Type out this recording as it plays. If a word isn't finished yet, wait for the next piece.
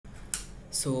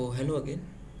So hello again.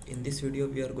 In this video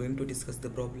we are going to discuss the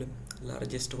problem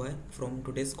largest y from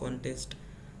today's contest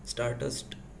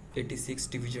Startest 86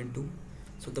 division 2.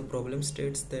 So the problem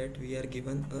states that we are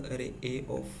given a array A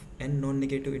of n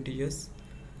non-negative integers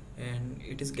and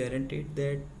it is guaranteed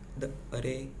that the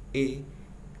array A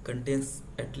contains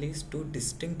at least two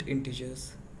distinct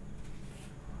integers.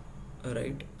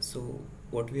 Alright, so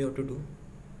what we have to do,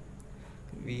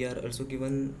 we are also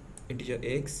given integer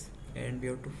x and we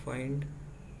have to find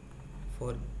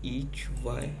for each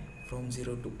y from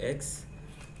 0 to x.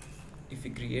 If we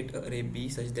create an array B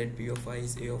such that B of I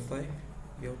is A of I,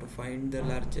 we have to find the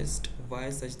largest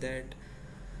y such that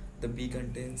the B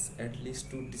contains at least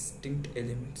two distinct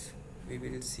elements. We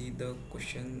will see the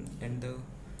question and the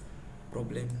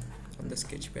problem on the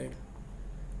sketchpad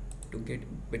to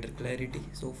get better clarity.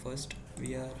 So first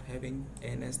we are having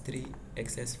n as 3,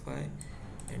 x as 5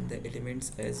 and the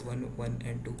elements as 1, 1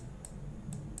 and 2,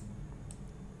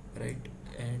 right?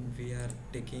 And we are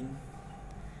taking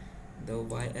the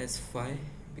y as 5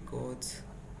 because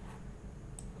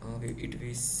we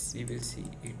will see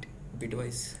it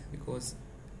bitwise, because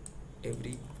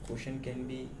every question can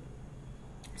be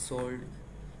solved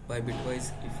by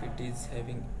bitwise if it is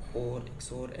having OR,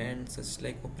 XOR and such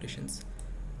like operations.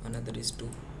 Another is 2.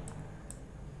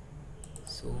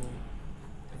 So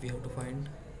we have to find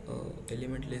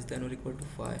element less than or equal to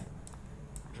 5,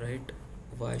 right?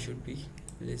 Y should be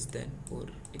less than or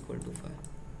equal to 5.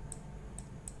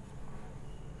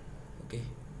 Okay,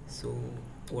 so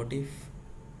what if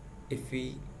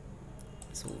we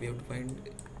have to find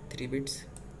 3 bits.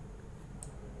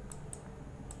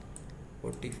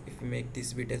 What if we make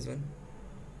this bit as 1?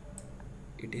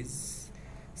 It is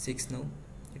 6 now.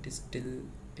 It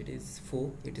is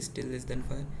 4. It is still less than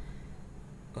 5.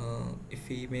 If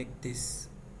we make this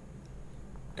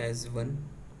as 1,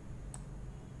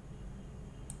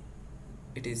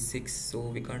 it is 6, so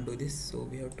we can't do this, so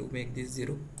we have to make this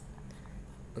 0.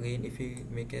 Again, if we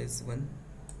make as 1,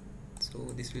 so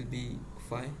this will be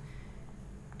 5,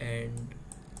 and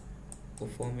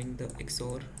performing the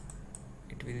XOR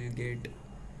it will get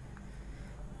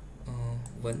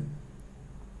 1.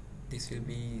 This will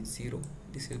be 0,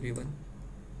 this will be 1,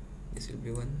 this will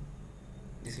be 1,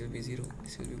 this will be 0,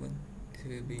 this will be 1, this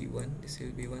will be 1, this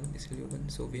will be 1, this will be 1.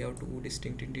 So we have two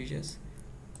distinct integers.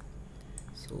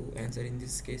 So answer in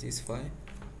this case is 5.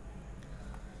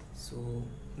 So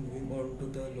moving on to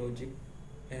the logic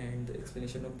and the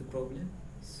explanation of the problem.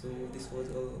 So this was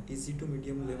a easy to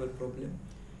medium level problem,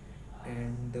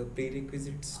 and the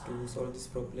prerequisites to solve this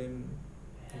problem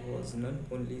was none,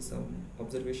 only some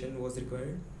observation was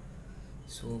required.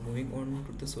 So moving on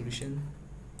to the solution.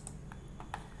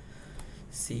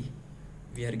 See,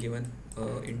 we are given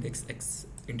index x,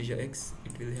 integer x.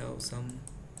 It will have some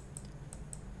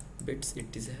bits.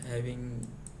 It is having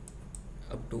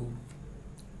up to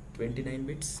 29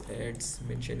 bits as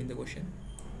mentioned in the question.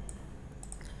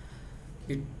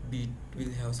 It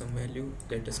will have some value.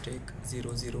 Let us take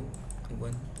 0 0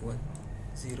 1 1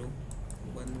 0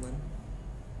 1 1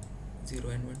 0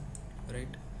 and 1,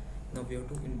 right? Now we have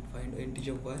to find an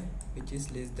integer y which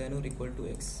is less than or equal to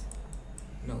x.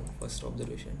 Now first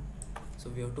observation, so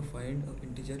we have to find an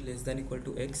integer less than equal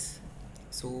to x.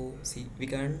 So see, we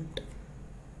can't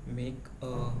make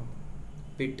a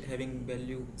bit having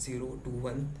value 0 to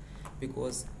 1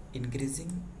 because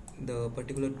increasing the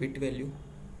particular bit value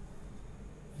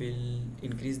will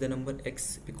increase the number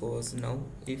x, because now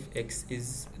if x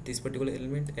is this particular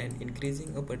element and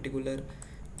increasing a particular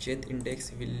jth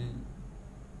index will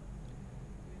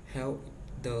have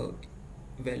the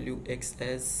value x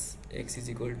as x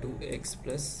is equal to x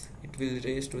plus, it will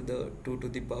raise to the 2 to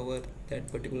the power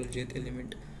that particular jth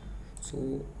element.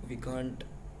 So we can't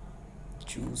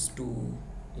choose to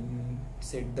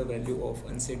set the value of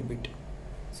unset bit,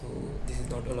 so this is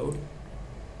not allowed.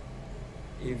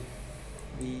 If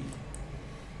we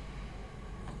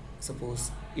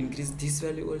suppose increase this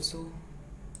value also,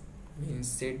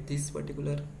 means set this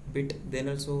particular bit, then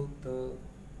also the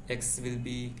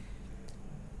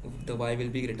y will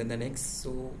be greater than x.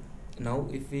 So now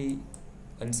if we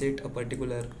unset a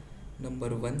particular number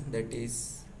 1, that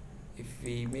is if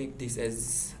we make this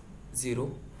as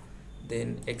 0,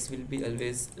 then x will be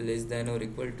always less than or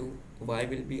equal to, y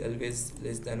will be always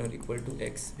less than or equal to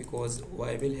x, because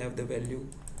y will have the value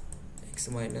x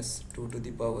minus 2 to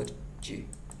the power j,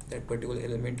 that particular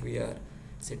element we are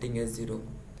setting as 0.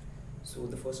 So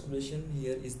the first observation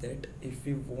here is that if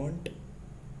we want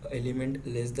element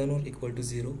less than or equal to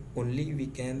 0, only we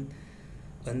can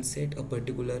unset a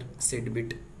particular set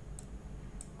bit,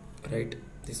 right?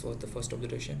 This was the first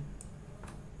observation.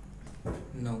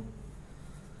 Now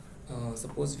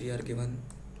Suppose we are given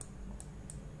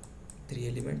 3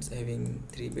 elements having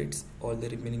 3 bits, all the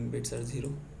remaining bits are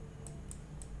 0.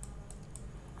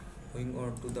 Going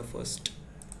on to the first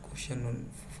question on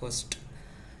first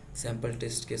sample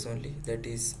test case only, that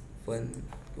is 1,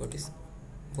 what is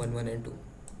 1 1 and 2.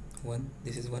 1,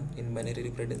 this is 1 in binary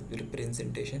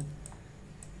representation,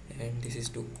 and this is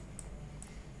 2,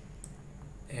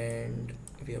 and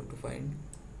we have to find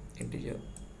integer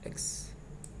x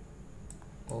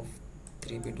of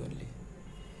 3 bit only,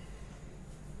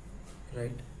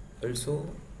 right? Also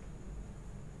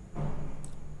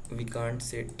we can't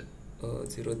set a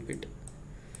 0th bit,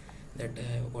 that I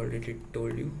have already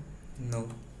told you. Now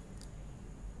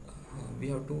we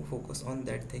have to focus on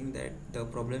that thing, that the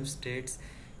problem states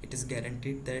it is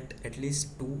guaranteed that at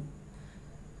least 2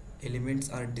 elements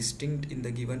are distinct in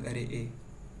the given array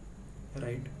A,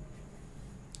 right?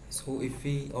 So if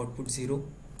we output 0,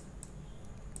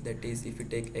 that is if we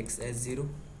take x as 0,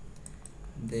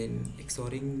 then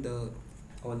XORing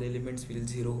all the elements will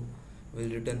 0 will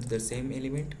return to the same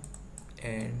element,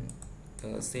 and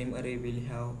the same array will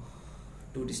have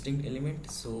 2 distinct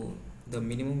elements. So the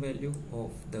minimum value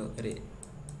of the array,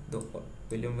 the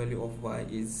minimum value of y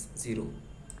is 0,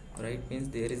 right? Means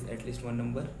there is at least one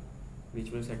number which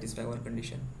will satisfy our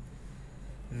condition.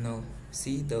 Now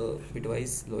see the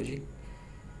bitwise logic.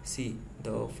 See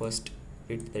the first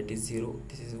bit, that is 0,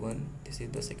 this is 1, this is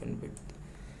the second bit,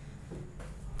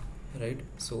 right?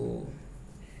 So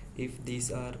if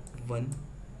these are 1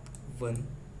 1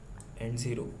 and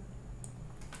 0,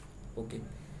 okay,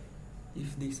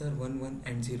 if these are 1 1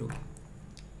 and 0,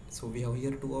 so we have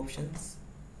here 2 options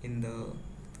in the,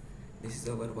 this is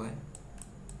our y,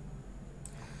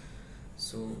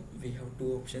 so we have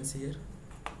 2 options here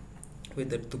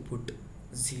whether to put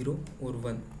 0 or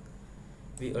 1.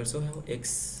 We also have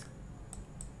x.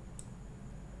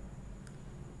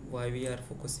 Why we are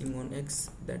focusing on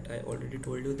x, that I already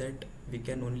told you that we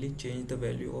can only change the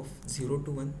value of 0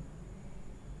 to 1.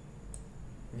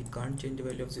 We can't change the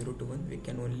value of 0 to 1, we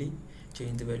can only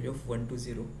change the value of 1 to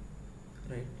 0,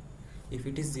 right? If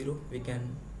it is 0,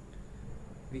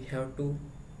 we have to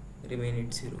remain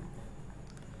it 0,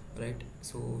 right?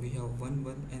 So we have 1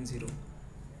 1 and 0.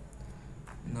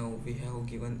 Now we have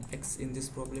given x in this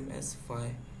problem as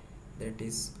 5, that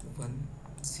is 1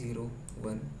 0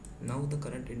 1. Now the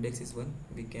current index is 1,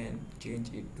 we can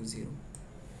change it to 0.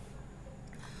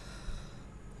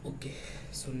 Okay,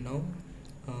 so now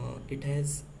it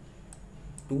has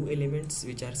 2 elements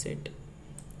which are set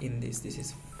in this. This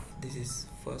is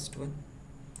first one,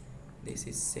 this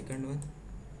is second one,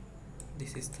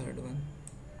 this is third one,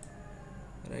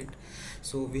 right?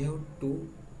 So we have 2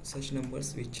 such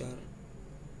numbers which are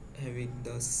having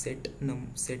the set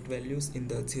values in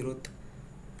the 0th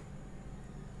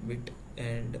bit,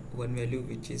 and one value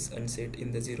which is unset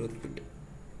in the 0th bit,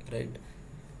 right?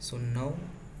 So now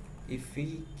if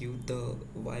we give the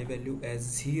y value as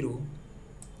 0,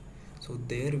 so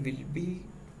there will be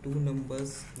 2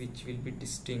 numbers which will be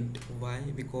distinct. Why?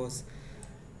 Because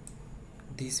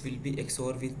this will be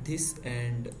XOR with this,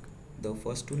 and the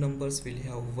first 2 numbers will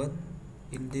have 1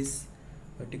 in this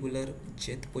particular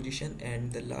jth position,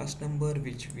 and the last number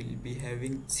which will be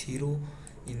having 0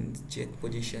 in jth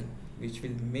position, which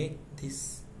will make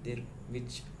this there,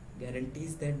 which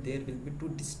guarantees that there will be 2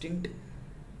 distinct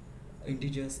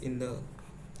integers in the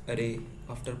array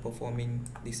after performing.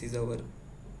 This is our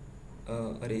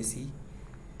array C,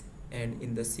 and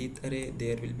in the Cth array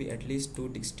there will be at least 2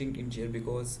 distinct integers,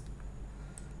 because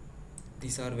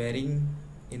these are varying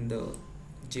in the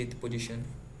jth position.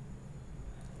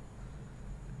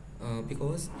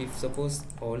 Because if suppose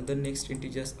all the next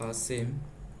integers are same,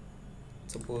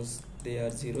 suppose they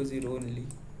are 0 0 only,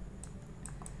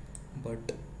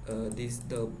 but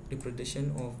the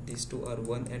representation of these 2 are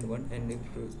 1 and 1, and the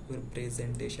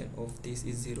representation of this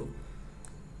is 0.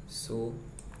 So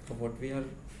what we are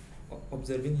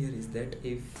observing here is that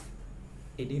if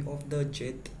any of the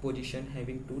jth position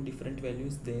having 2 different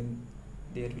values, then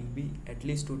there will be at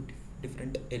least 2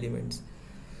 different elements.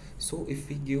 So if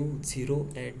we give 0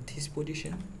 at this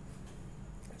position,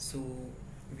 so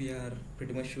we are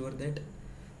pretty much sure that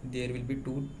there will be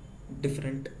 2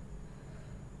 different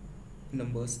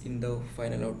numbers in the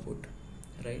final output,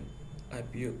 right?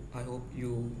 I hope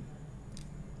you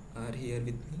are here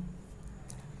with me.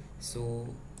 So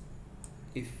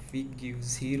if we give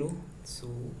 0, so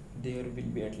there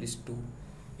will be at least 2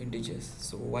 integers.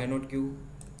 So why not give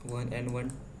 1 and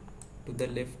 1 to the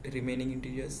left remaining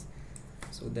integers,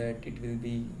 so that it will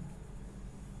be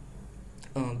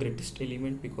greatest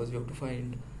element, because we have to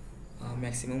find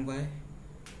maximum y.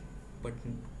 But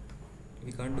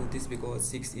we can't do this because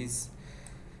 6 is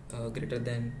greater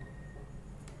than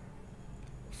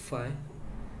 5.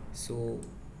 So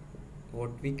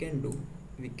what we can do,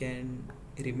 we can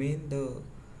remain the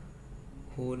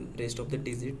whole rest of the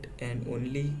digit and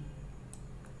only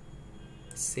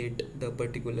set the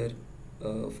particular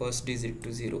first digit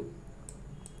to 0,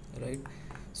 right?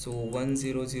 So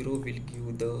 100 will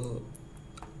give the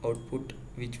output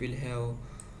which will have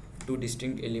two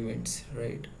distinct elements,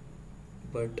 right?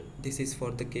 But this is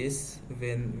for the case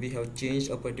when we have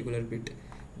changed a particular bit.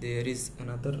 There is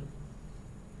another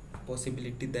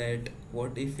possibility that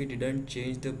what if we didn't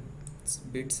change the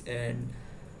bits and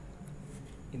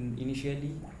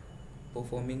initially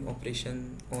performing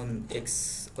operation on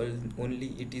x only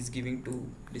it is giving two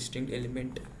distinct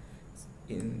element.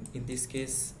 In this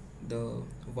case the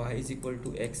y is equal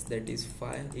to x, that is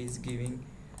 5 is giving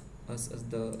us as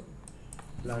the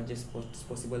largest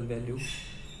possible value,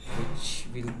 which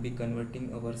will be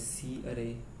converting our C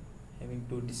array having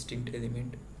two distinct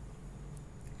element.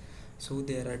 So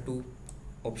there are two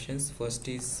options. First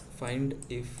is find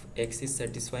if x is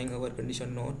satisfying our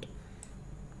condition not.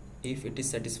 If it is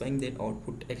satisfying, then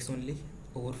output x only,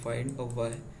 or find a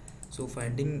y. So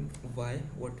finding y,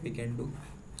 what we can do,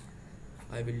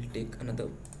 I will take another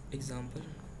example,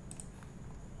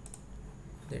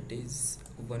 that is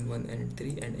 1 1 and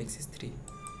 3 and x is 3.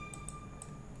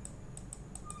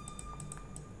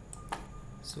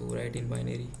 So write in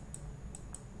binary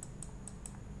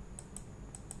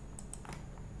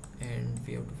and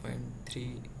we have to find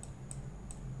 3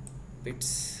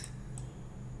 bits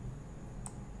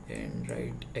and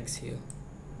write x here.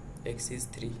 X is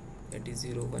 3, that is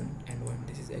 0 1 and 1,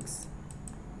 this is x,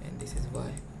 and this is y,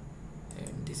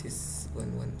 and this is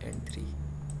 1 1 and 3,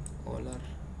 all are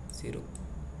 0.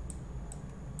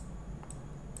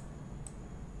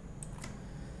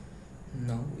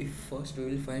 Now if first we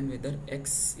will find whether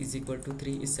x is equal to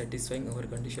 3 is satisfying our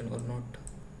condition or not.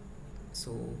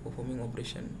 So performing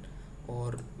operation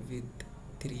or with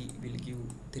 3 will give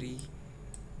 3,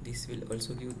 this will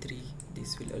also give 3,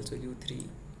 this will also give 3,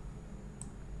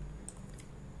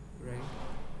 right?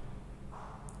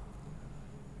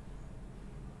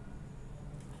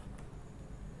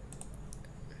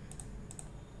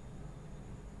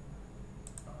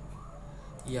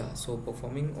 Yeah, so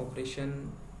performing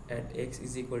operation at x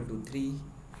is equal to 3,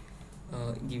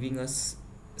 giving us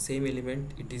same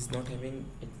element, it is not having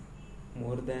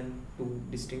more than two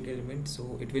distinct elements,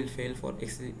 so it will fail for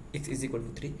x is equal to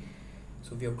 3.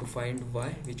 So we have to find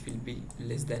y which will be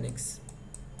less than x.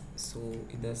 So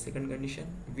in the second condition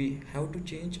we have to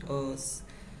change a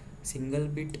single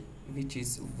bit which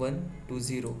is 1 to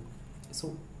 0.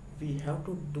 So we have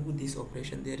to do this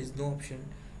operation, there is no option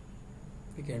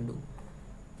we can do.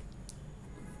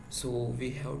 So we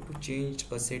have to change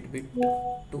a set bit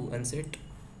to unset.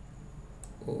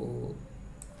 Oh,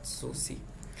 so see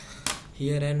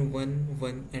here and 1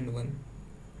 1 and 1.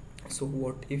 So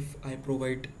what if I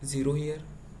provide 0 here?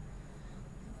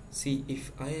 See,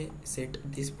 if I set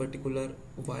this particular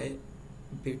y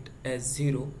bit as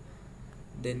 0,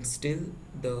 then still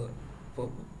the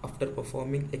after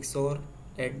performing XOR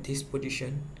at this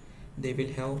position they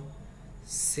will have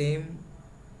same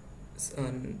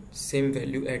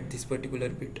value at this particular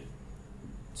bit.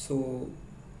 So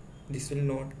this will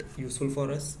not useful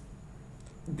for us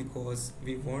because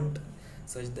we want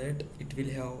such that it will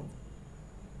have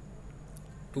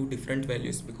two different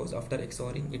values, because after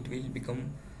XORing it will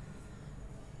become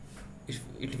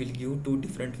it will give two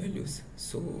different values.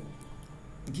 So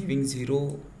giving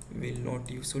 0 will not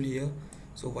useful here,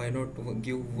 so why not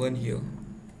give 1 here,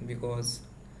 because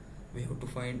we have to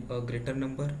find a greater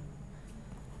number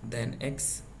than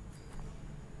x.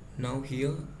 Now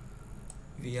here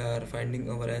we are finding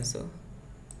our answer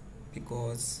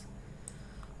because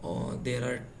there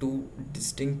are two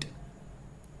distinct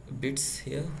bits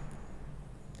here.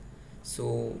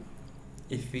 So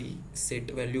if we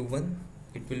set value 1,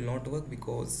 it will not work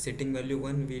because setting value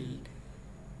 1 will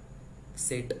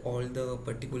set all the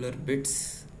particular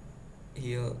bits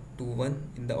here to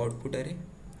 1 in the output array.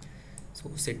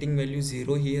 So setting value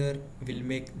 0 here will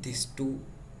make these two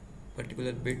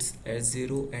particular bits as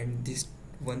 0 and this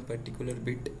one particular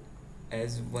bit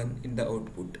as 1 in the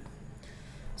output.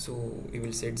 So we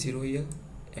will set 0 here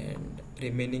and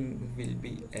remaining will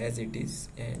be as it is,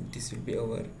 and this will be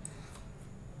our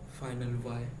final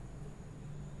y.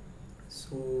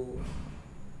 So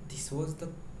this was the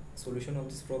solution of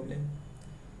this problem.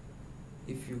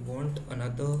 If you want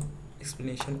another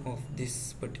explanation of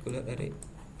this particular array,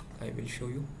 I will show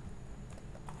you.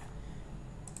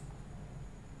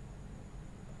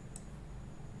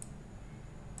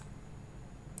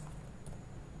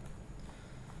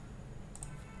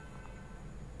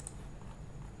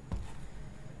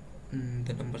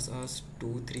 The numbers are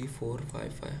 2 3 4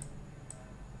 5 5.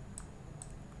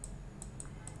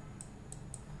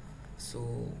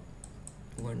 So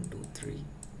 1 2 3,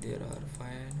 there are 5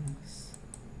 numbers.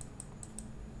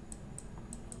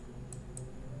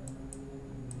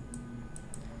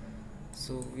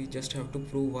 So we just have to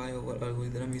prove why our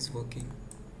algorithm is working,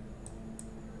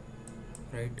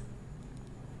 right?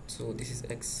 So this is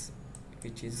x,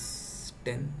 which is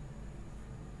 10,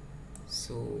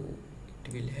 so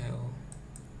it will have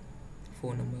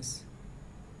 4 numbers,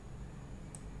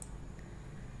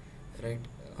 right?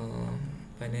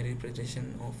 Binary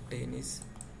representation of 10 is,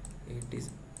 it is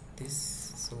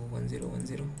this, so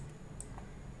 1010.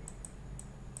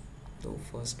 So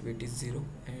first bit is 0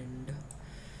 and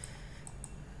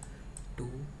 2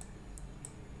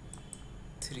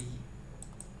 3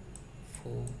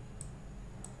 4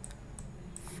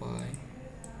 5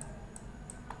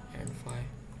 and 5.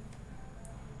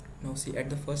 Now see, at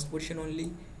the first position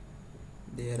only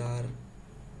there are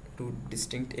 2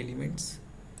 distinct elements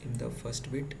in the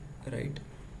first bit, right?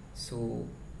 So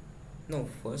now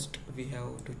first we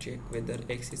have to check whether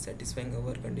x is satisfying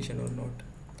our condition or not.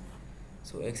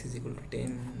 So x is equal to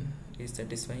 10 is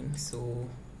satisfying, so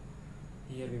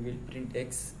here we will print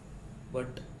x.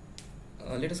 But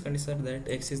let us consider that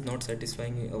x is not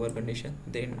satisfying our condition.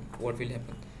 Then what will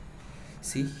happen?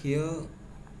 See here,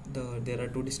 there are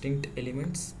 2 distinct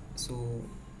elements. So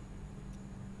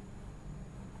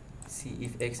see,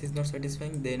 if x is not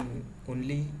satisfying, then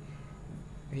only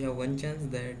we have one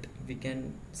chance that we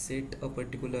can set a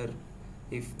particular,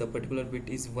 if the particular bit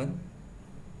is 1,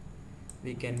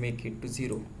 we can make it to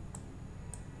 0,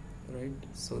 right?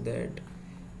 So that,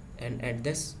 and at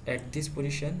this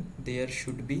position there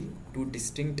should be 2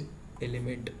 distinct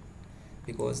element,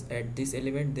 because at this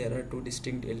element there are 2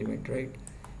 distinct element, right?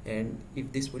 And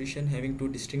if this position having 2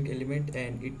 distinct element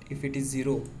and if it is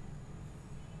 0,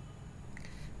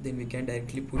 then we can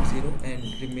directly put 0 and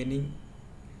remaining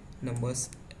numbers,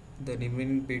 the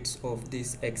remaining bits of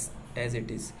this x as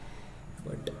it is.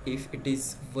 But if it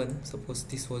is 1, suppose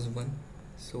this was 1,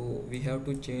 so we have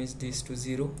to change this to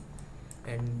 0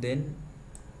 and then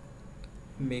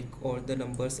make all the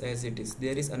numbers as it is.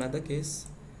 There is another case,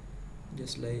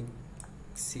 just like,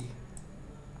 see,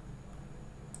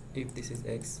 if this is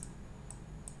x,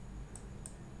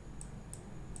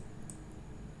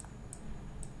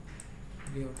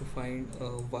 we have to find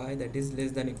y that is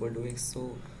less than equal to x.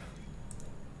 So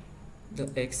the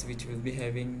x which will be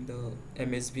having the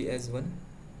MSB as 1,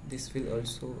 this will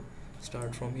also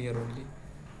start from here only.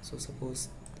 So suppose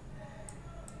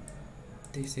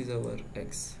this is our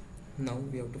x. Now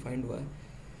we have to find y.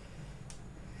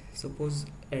 Suppose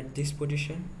at this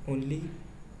position only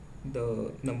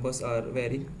the numbers are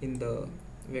varying in the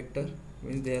vector,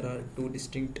 means there are 2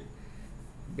 distinct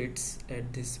bits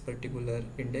at this particular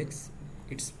index,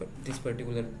 it's this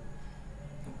particular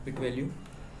bit value.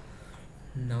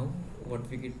 Now what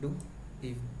we can do,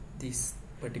 if this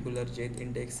particular jth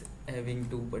index having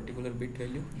 2 particular bit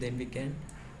value, then we can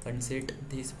unset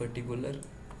this particular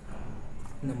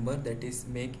number, that is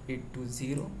make it to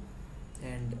 0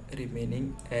 and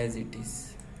remaining as it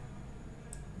is.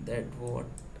 That what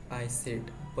I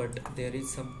said, but there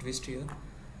is some twist here.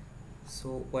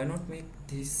 So why not make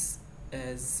this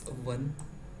as 1,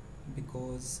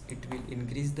 because it will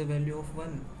increase the value of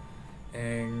 1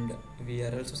 and we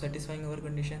are also satisfying our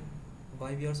condition.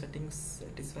 Why we are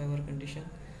satisfy our condition?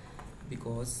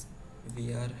 Because we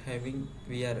have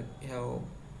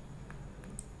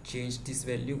changed this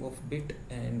value of bit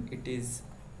and it is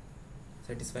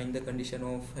satisfying the condition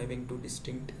of having 2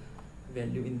 distinct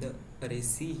value in the array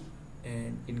C,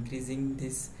 and increasing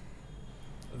this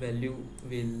value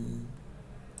will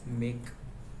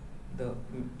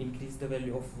increase the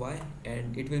value of y,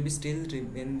 and it will be still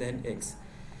remain than x,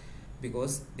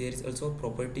 because there is also a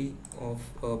property of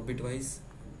bitwise,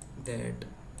 that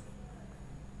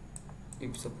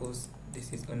if suppose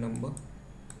this is a number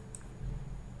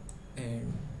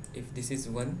and if this is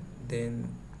 1,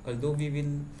 then although we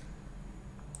will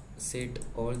set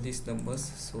all these numbers,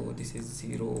 so this is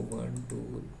 0 1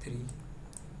 2 3,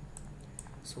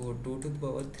 so 2 to the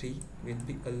power 3 will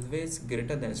be always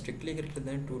greater than, strictly greater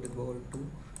than 2 to the power 2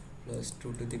 plus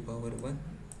 2 to the power 1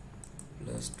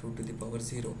 plus 2 to the power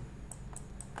 0.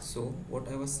 So what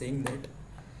I was saying, that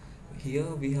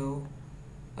here we have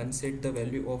unset the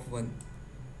value of 1,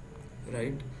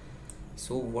 right?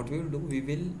 So what we will do, we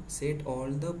will set all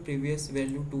the previous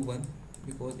value to 1,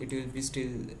 because it will be still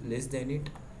less than it,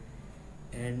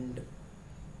 and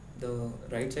the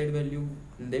right side value,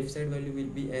 left side value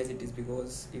will be as it is,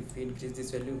 because if we increase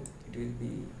this value, it will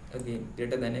be again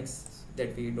greater than x,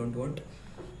 that we don't want.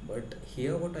 But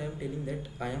here what I am telling, that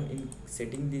I am in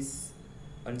setting this,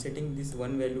 unsetting this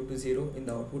one value to 0 in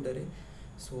the output array,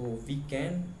 so we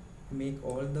can make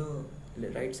all the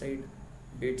right side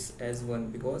bits as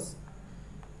 1, because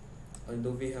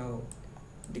although we have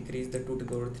decreased the 2 to the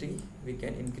power 3, we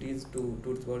can increase to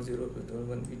 2 to the power 0 to the power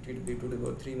 1, it will be 2 to the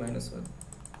power 3 minus 1,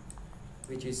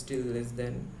 which is still less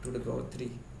than 2 to the power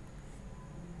 3.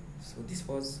 So this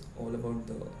was all about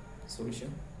the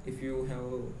solution. If you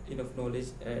have enough knowledge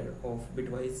of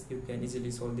bitwise, you can easily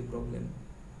solve the problem.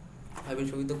 I will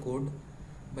show you the code,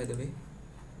 by the way,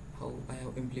 how I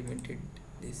have implemented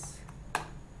this.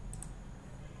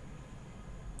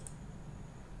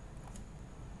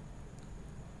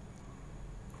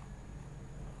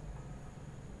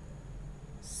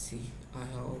 See, I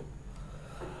have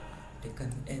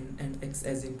taken n and x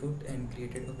as input and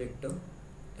created a vector,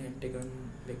 and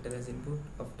taken vector as input.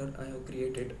 After I have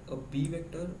created a b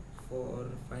vector for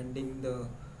finding the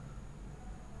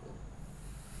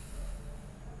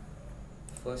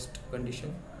first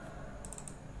condition,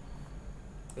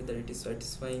 whether it is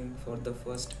satisfying for the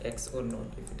first x or not.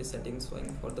 If it is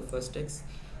satisfying for the first x,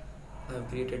 I have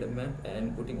created a map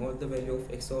and putting all the value of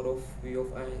XOR of v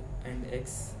of I and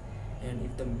x, and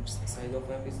if the size of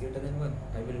map is greater than 1,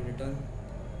 I will return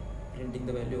printing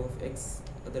the value of x.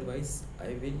 Otherwise I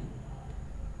will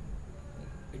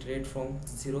iterate from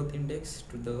 0th index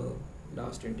to the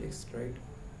last index, right?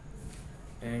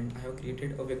 And I have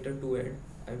created a vector to add.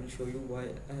 I will show you why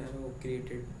I have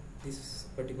created this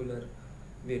particular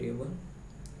variable,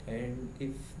 and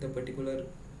if the particular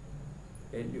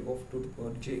value of 2 to the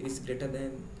power j is greater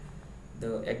than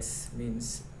the x,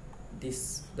 means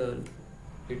this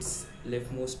its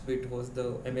leftmost bit was the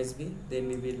MSB, then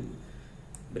we will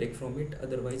break from it.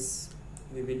 Otherwise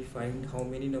we will find how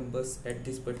many numbers at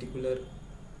this particular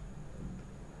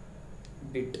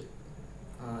bit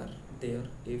are there.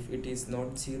 If it is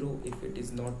not 0, if it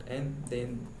is not n,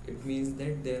 then it means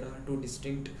that there are two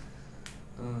distinct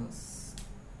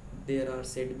there are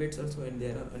set bits also and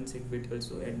there are unset bits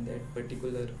also at that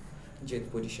particular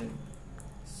jth position.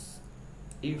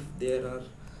 If there are,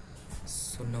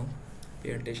 so now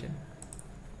pay attention,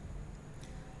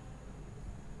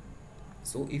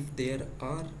 so if there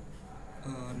are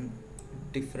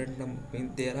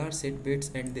there are set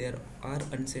bits and there are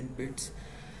unset bits,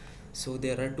 so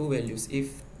there are two values.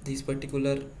 If this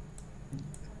particular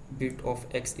bit of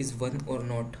x is 1 or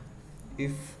not,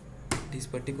 if this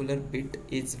particular bit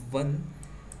is 1,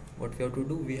 what we have to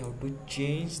do, we have to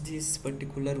change this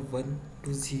particular 1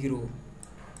 to 0,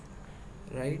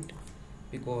 right?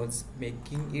 Because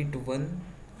making it 1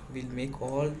 will make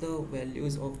all the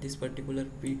values of this particular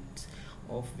bits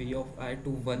of v of I to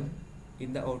 1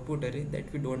 in the output array,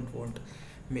 that we don't want.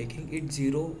 Making it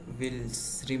 0 will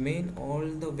remain all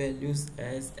the values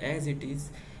as it is,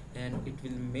 and it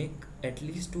will make at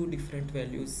least two different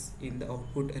values in the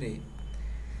output array.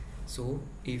 So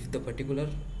if the particular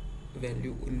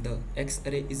value in the x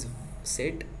array is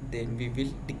set, then we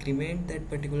will decrement that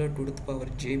particular 2 to the power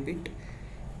j bit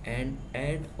and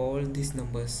add all these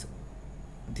numbers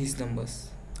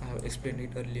I have explained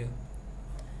it earlier,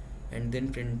 and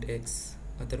then print x.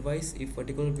 Otherwise, if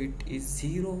particular bit is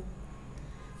 0,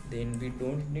 then we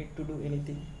don't need to do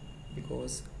anything,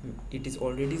 because it is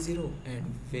already 0,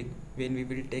 and when we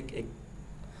will take a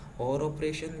OR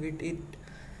operation with it,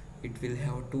 it will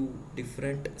have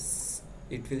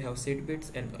it will have set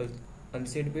bits and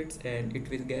unset bits, and it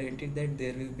will guarantee that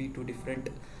there will be two different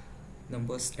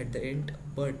numbers at the end.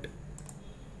 But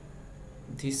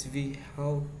this we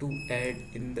have to add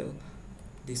in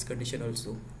this condition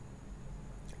also,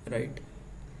 right?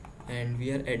 And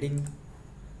we are adding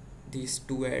this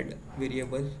to add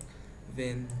variable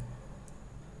when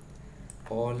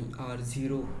all are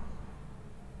 0,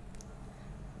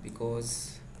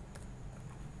 because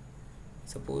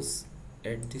suppose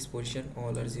at this position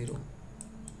all are 0,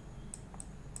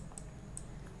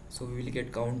 so we will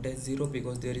get count as 0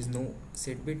 because there is no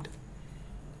set bit,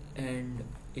 and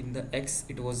in the x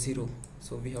it was 0,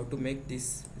 so we have to make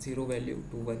this 0 value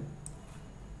to 1,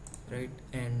 right?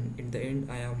 And in the end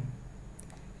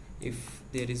if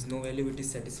there is no value which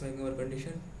is satisfying our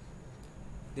condition,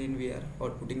 then we are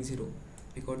outputting 0,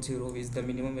 because 0 is the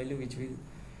minimum value which will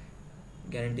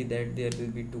guarantee that there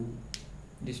will be two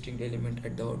distinct element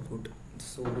at the output.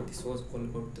 So this was all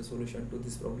about the solution to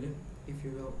this problem. If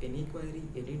you have any query,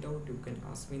 any doubt, you can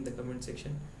ask me in the comment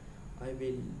section. I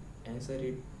will answer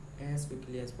it as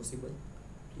quickly as possible.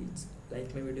 Please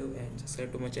like my video and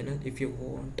subscribe to my channel if you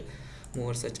want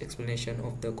more such explanation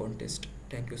of the contest.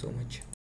 Thank you so much.